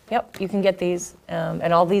 Yep, you can get these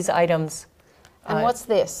and all these items. And what's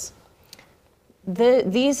this?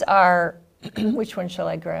 These are, which one shall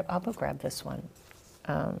I grab? I'll grab this one.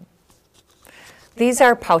 These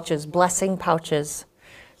are pouches, blessing pouches.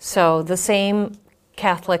 So the same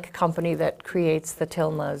Catholic company that creates the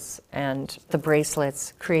tilmas and the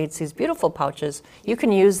bracelets creates these beautiful pouches. You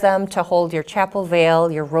can use them to hold your chapel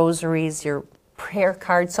veil, your rosaries, your prayer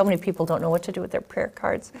cards. So many people don't know what to do with their prayer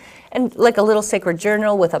cards. And like a little sacred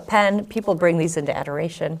journal with a pen, people bring these into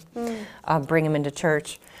adoration, bring them into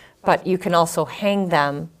church. But you can also hang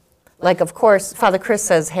them. Like, of course, Father Chris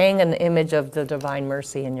says, hang an image of the Divine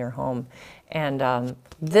Mercy in your home. And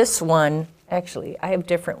this one, actually, I have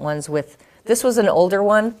different ones with, this was an older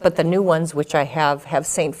one, but the new ones, which I have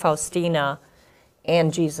St. Faustina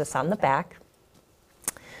and Jesus on the back.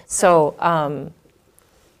 So,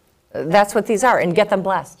 that's what these are, and get them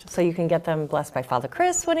blessed. So you can get them blessed by Father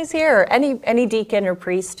Chris when he's here, or any deacon or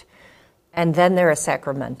priest, and then they're a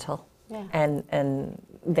sacramental, and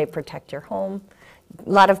they protect your home. A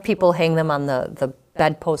lot of people hang them on the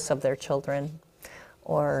bedposts of their children,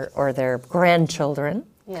 or their grandchildren,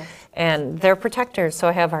 and they're protectors. So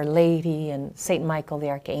I have Our Lady and Saint Michael the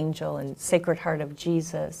Archangel and Sacred Heart of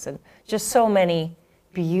Jesus, and just so many.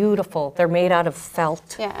 Beautiful. They're made out of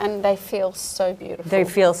felt. Yeah, and they feel so beautiful. They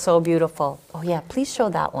feel so beautiful. Oh yeah, please show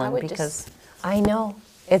that one because I know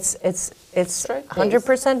it's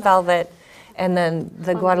 100% velvet, and then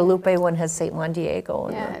the Guadalupe one has Saint Juan Diego.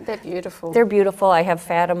 Yeah, they're beautiful. They're beautiful. I have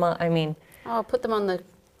Fatima. I mean. Oh, I'll put them on the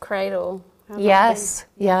cradle. Yes,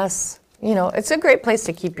 yes. You know, it's a great place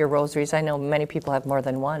to keep your rosaries. I know many people have more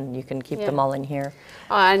than one. You can keep them all in here.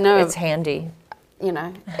 Oh, I know. It's handy. You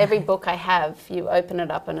know, every book I have, you open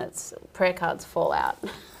it up and its prayer cards fall out.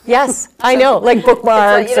 Yes, I know, like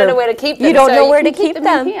bookmarks. Like you don't know where to keep them. You don't know where to keep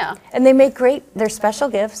them. Here. And they make they're special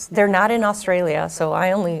gifts. They're not in Australia, so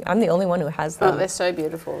I'm the only one who has them. Oh, they're so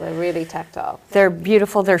beautiful. They're really tactile. They're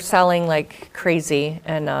beautiful. They're selling like crazy.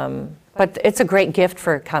 And but it's a great gift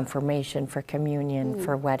for confirmation, for communion,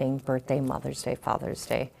 for wedding, birthday, Mother's Day, Father's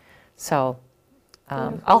Day. So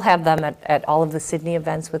I'll have them at all of the Sydney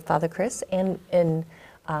events with Father Chris and in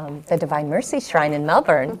the Divine Mercy Shrine in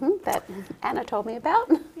Melbourne. That Anna told me about.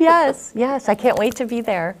 Yes, yes. I can't wait to be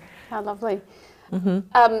there. How lovely.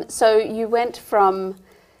 So you went from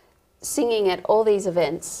singing at all these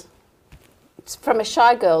events, from a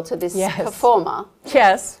shy girl to this performer.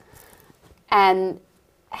 Yes. And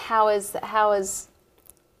has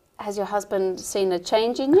your husband seen a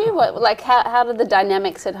change in you? How did the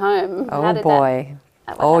dynamics at home? Oh boy.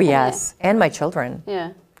 Oh yes. And my children.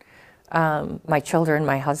 Yeah. My children,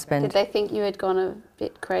 my husband. Did they think you had gone a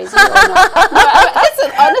bit crazy or not? No, it's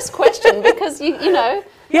an honest question because you know.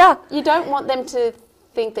 Yeah. You don't want them to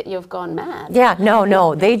think that you've gone mad. Yeah.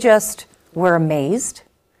 No. They just were amazed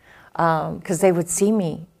because they would see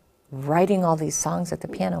me writing all these songs at the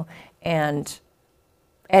piano, and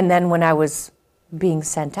then when I was being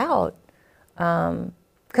sent out,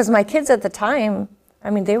 because my kids at the time, I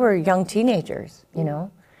mean, they were young teenagers, you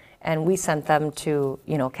know, and we sent them to,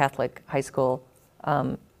 Catholic high school,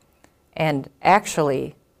 and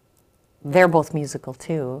actually, they're both musical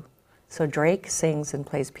too. So Drake sings and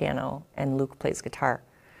plays piano, and Luke plays guitar.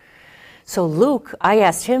 So Luke, I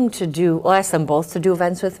asked them both to do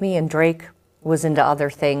events with me, and Drake was into other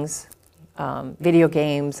things, video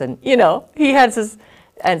games, and, he has his...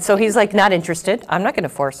 And so he's like, not interested. I'm not going to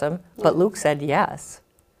force him. But Luke said yes.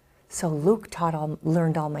 So Luke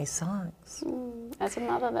learned all my songs. As a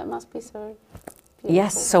mother, that must be so beautiful.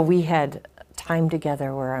 Yes, so we had time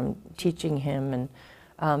together where I'm teaching him.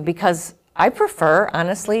 And because I prefer,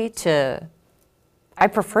 honestly, I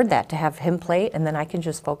preferred that, to have him play, and then I can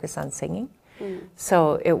just focus on singing.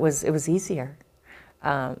 So it was easier.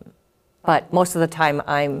 But most of the time,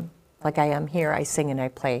 I'm like I am here, I sing and I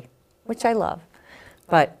play, which I love.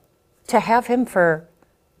 But to have him for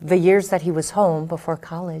the years that he was home before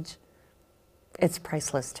college, it's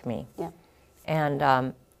priceless to me. Yeah.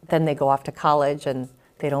 And then they go off to college and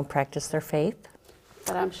they don't practice their faith.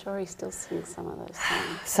 But I'm sure he still sings some of those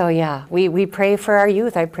songs. So yeah, we pray for our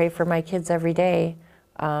youth. I pray for my kids every day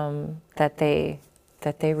that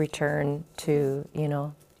they return to,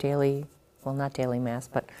 daily, well, not daily mass,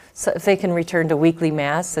 but so if they can return to weekly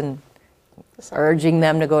mass and urging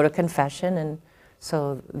them to go to confession, and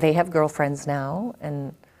so they have girlfriends now,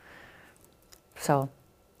 and so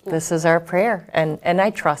this is our prayer, and I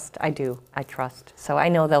trust. I trust. So I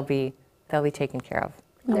know they'll be taken care of.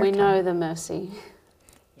 And we know the mercy.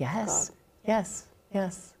 Yes, yes,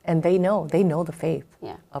 yes, and they know the faith.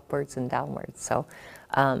 Yeah. Upwards and downwards. So,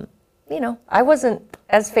 I wasn't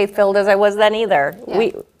as faith-filled as I was then either.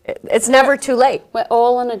 Yeah. It's never too late. We're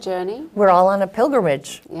all on a journey. We're all on a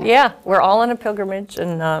pilgrimage. Yeah, we're all on a pilgrimage,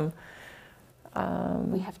 and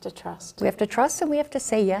we have to trust. we have to trust, and we have to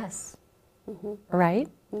say yes. Right?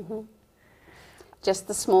 Just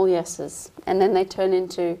the small yeses, and then they turn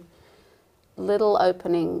into little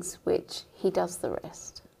openings, which he does the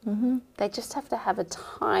rest. They just have to have a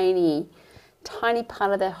tiny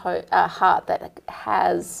part of their heart that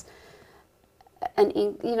has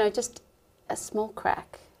just a small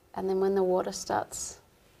crack, and then when the water starts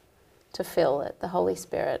to fill it, the Holy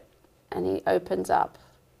Spirit, and he opens up,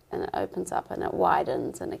 and it opens up, and it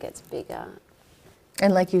widens, and it gets bigger.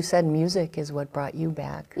 And like you said, music is what brought you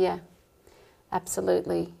back. Yeah,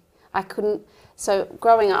 absolutely. So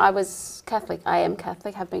growing up, I was Catholic. I am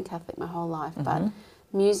Catholic, have been Catholic my whole life, but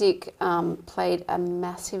music played a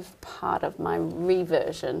massive part of my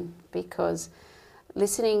reversion, because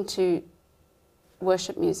listening to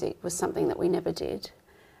worship music was something that we never did.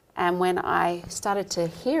 And when I started to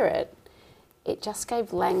hear it, it just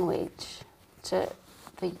gave language to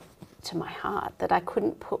my heart that I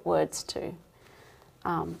couldn't put words to.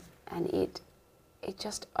 And it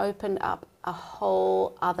just opened up a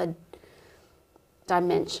whole other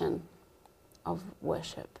dimension of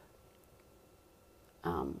worship.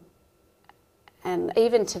 And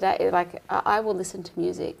even today, like, I will listen to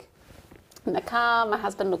music in the car. My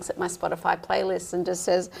husband looks at my Spotify playlist and just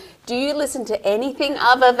says, "Do you listen to anything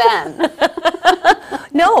other than?"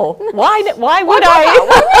 No. Why would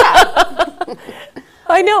I?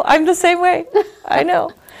 I know. I'm the same way. I know.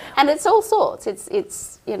 And it's all sorts.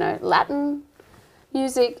 It's Latin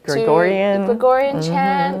music, Gregorian, to Gregorian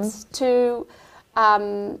chants, to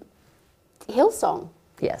Hillsong.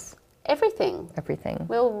 Yes. Everything.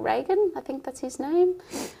 Will Reagan, I think that's his name.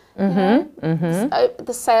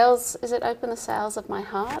 The sails, is it Open the Sails of My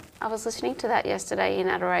Heart? I was listening to that yesterday in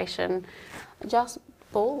adoration, just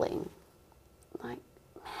bawling. Like,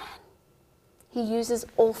 man, he uses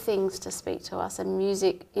all things to speak to us, and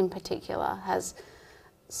music in particular has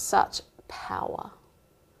such power,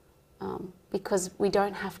 because we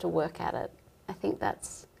don't have to work at it. I think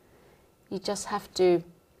you just have to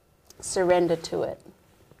surrender to it,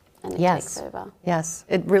 and it takes over. Yes,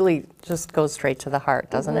 it really just goes straight to the heart,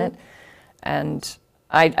 doesn't it? And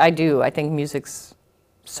I do. I think music's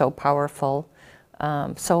so powerful,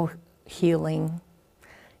 so healing,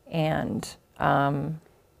 and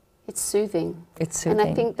it's soothing. It's soothing. And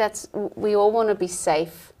I think we all want to be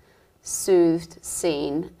safe, soothed,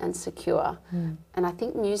 seen, and secure. And I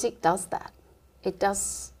think music does that. It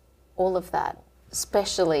does all of that,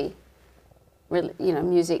 especially,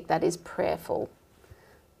 music that is prayerful,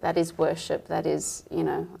 that is worship, that is,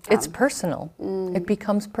 it's personal. It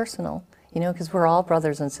becomes personal, because we're all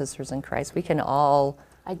brothers and sisters in Christ. We can all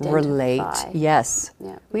relate. Yes.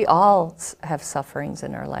 Yeah. We all have sufferings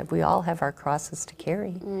in our life. We all have our crosses to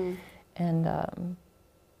carry. And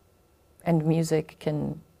music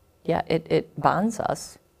can, it bonds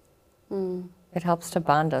us. It helps to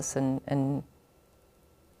bond us and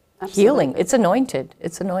healing. It's anointed.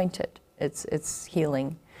 It's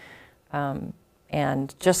healing.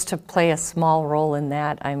 And just to play a small role in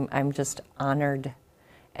that, I'm just honored,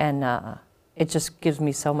 and it just gives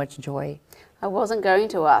me so much joy. I wasn't going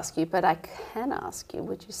to ask you, but I can ask you.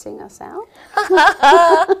 Would you sing us out?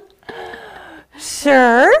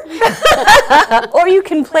 Sure. Or you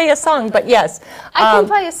can play a song, but yes. I can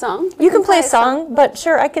play a song. You can play a song, but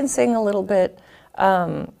sure, I can sing a little bit.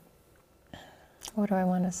 What do I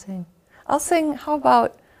want to sing? I'll sing, how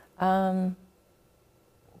about the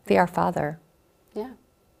Our Father? Yeah.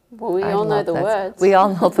 Well, we all know the words. We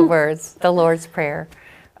all know the words, the Lord's Prayer.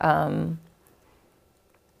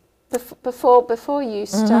 Before you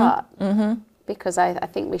start, because I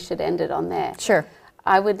think we should end it on there. Sure.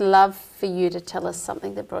 I would love for you to tell us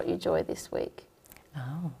something that brought you joy this week.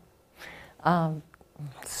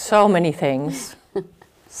 So many things.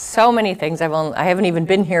 So many things. I haven't even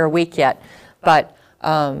been here a week yet, but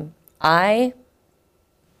I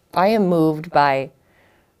am moved by.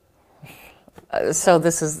 So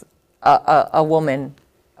this is a woman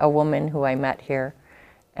who I met here,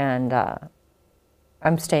 and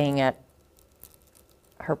I'm staying at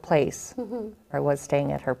her place. I was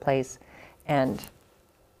staying at her place, and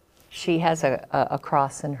she has a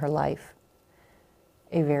cross in her life,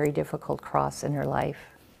 a very difficult cross in her life,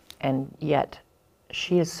 and yet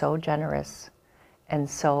she is so generous and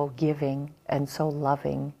so giving and so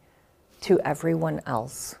loving to everyone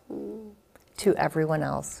else, to everyone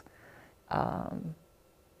else.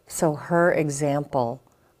 So her example,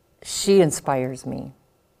 she inspires me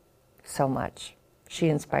so much. She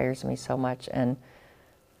inspires me so much, and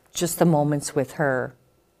just the moments with her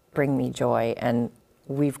bring me joy, and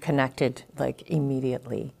we've connected like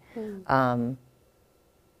immediately.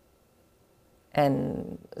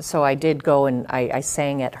 And so I did go and I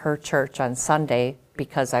sang at her church on Sunday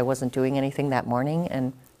because I wasn't doing anything that morning,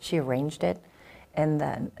 and she arranged it, and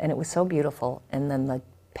it was so beautiful. And then the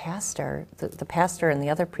pastor and the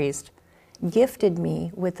other priest gifted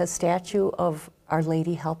me with a statue of Our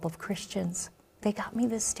Lady Help of Christians. They got me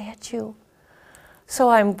this statue. So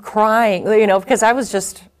I'm crying, because I was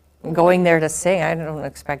just going there to sing. I don't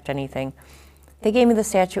expect anything. They gave me the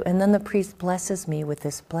statue, and then the priest blesses me with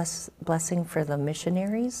this blessing for the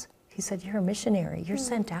missionaries. He said, "You're a missionary. You're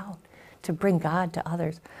sent out to bring God to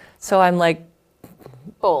others." So I'm like,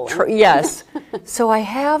 yes. So I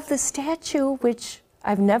have the statue, which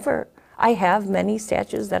I have many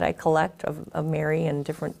statues that I collect of Mary and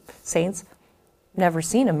different saints. Never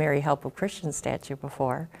seen a Mary Help of Christians statue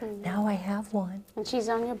before. Now I have one. And she's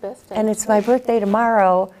on your birthday. And it's my birthday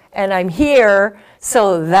tomorrow, and I'm here,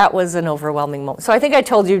 so that was an overwhelming moment. So I think I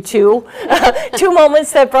told you two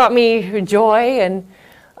moments that brought me joy, and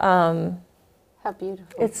how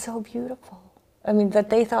beautiful. It's so beautiful. I mean, that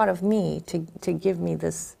they thought of me to give me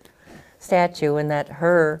this statue, and that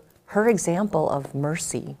her example of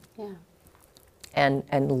mercy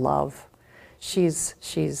and love. She's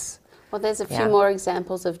Well, there's a few more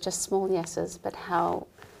examples of just small yeses, but how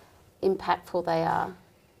impactful they are.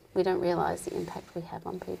 We don't realize the impact we have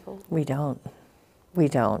on people. We don't.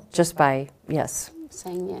 Just by,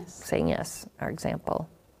 saying yes. Saying yes, our example.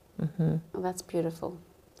 Mm-hmm. Well, that's beautiful.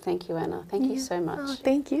 Thank you, Anna. Thank you so much. Oh,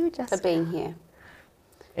 thank you, Jessica. For being here.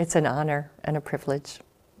 It's an honor and a privilege.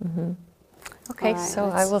 Mm-hmm. Okay, right, so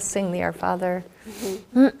I will sing the Our Father.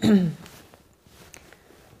 Mm-hmm.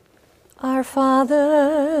 Our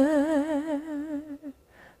Father,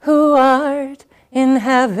 who art in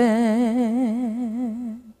heaven,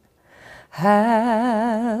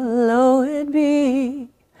 hallowed be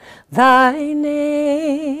thy name.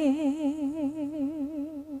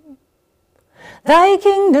 Thy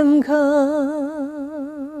kingdom come,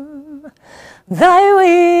 thy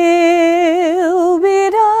will be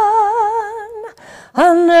done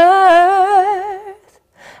on earth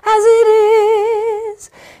as it is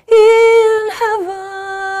in heaven.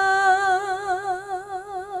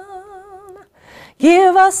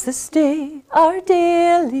 Give us this day our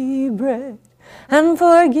daily bread, and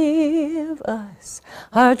forgive us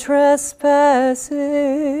our trespasses,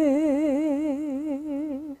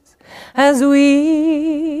 as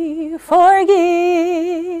we forgive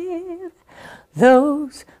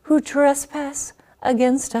those who trespass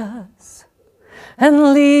against us.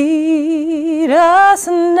 And lead us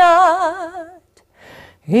not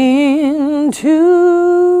into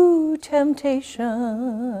temptation,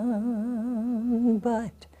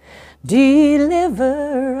 but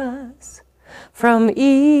deliver us from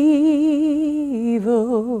evil.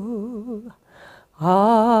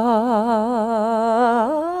 Amen.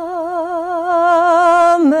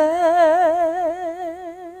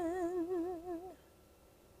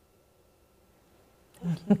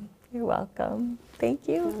 Thank you. You're welcome. Thank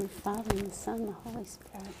you. And the Father, and the Son, and the Holy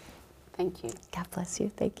Spirit. Thank you. God bless you.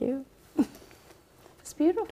 Thank you. It's beautiful.